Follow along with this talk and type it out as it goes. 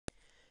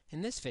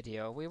In this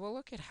video, we will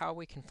look at how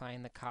we can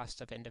find the cost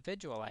of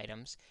individual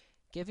items,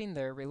 giving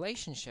their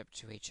relationship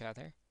to each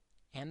other,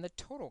 and the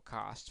total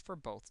cost for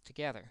both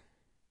together.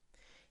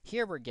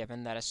 Here we're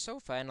given that a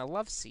sofa and a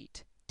love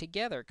seat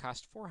together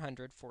cost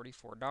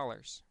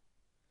 $444.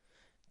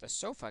 The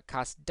sofa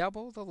costs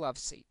double the love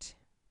seat.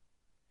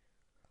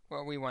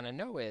 What we want to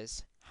know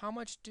is, how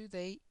much do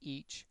they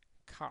each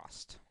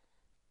cost?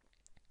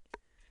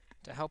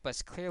 To help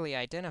us clearly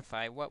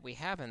identify what we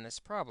have in this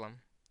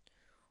problem,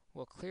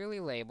 we'll clearly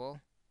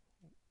label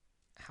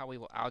how we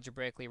will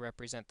algebraically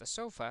represent the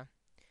sofa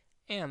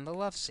and the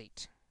love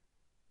seat.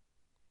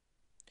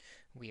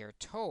 We are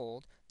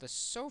told the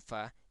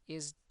sofa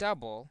is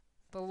double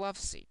the love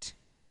seat.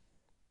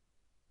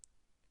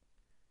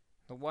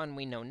 The one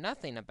we know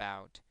nothing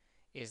about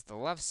is the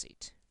love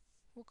seat.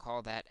 We'll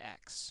call that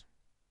x.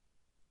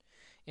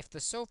 If the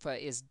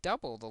sofa is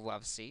double the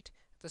love seat,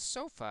 the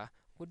sofa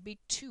would be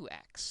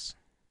 2x.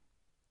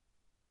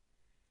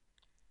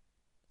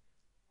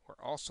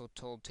 We're also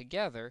told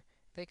together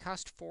they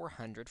cost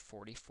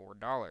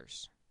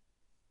 $444.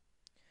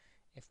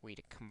 If we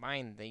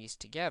combine these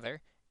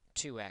together,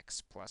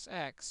 2x plus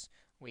x,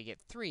 we get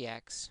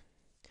 3x,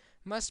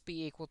 must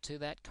be equal to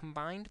that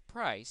combined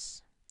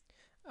price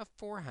of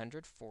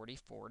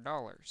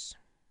 $444.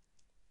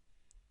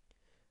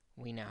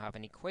 We now have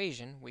an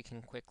equation we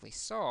can quickly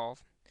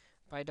solve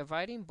by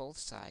dividing both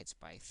sides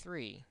by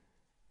 3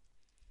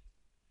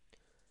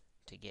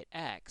 to get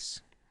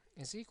x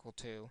is equal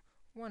to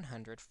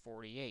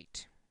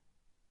 148.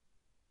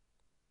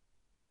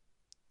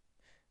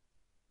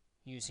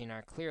 Using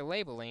our clear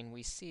labeling,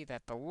 we see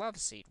that the love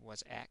seat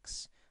was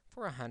x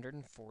for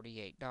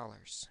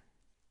 $148.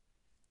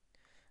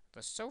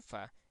 The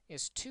sofa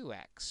is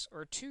 2x,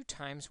 or 2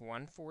 times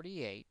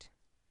 148,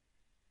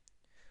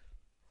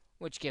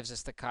 which gives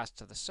us the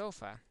cost of the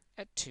sofa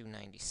at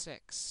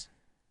 $296.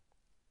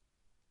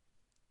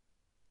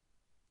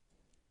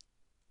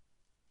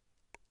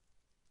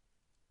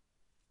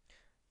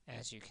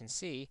 As you can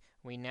see,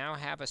 we now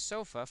have a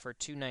sofa for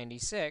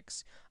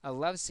 $296, a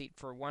love seat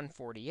for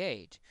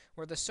 $148,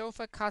 where the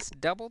sofa costs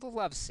double the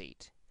love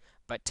seat,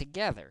 but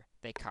together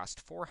they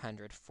cost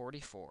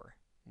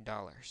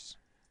 $444.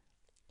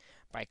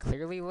 By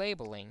clearly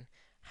labeling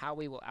how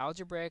we will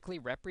algebraically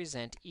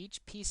represent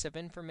each piece of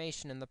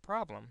information in the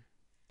problem,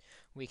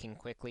 we can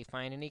quickly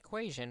find an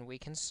equation we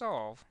can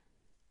solve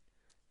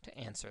to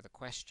answer the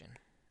question.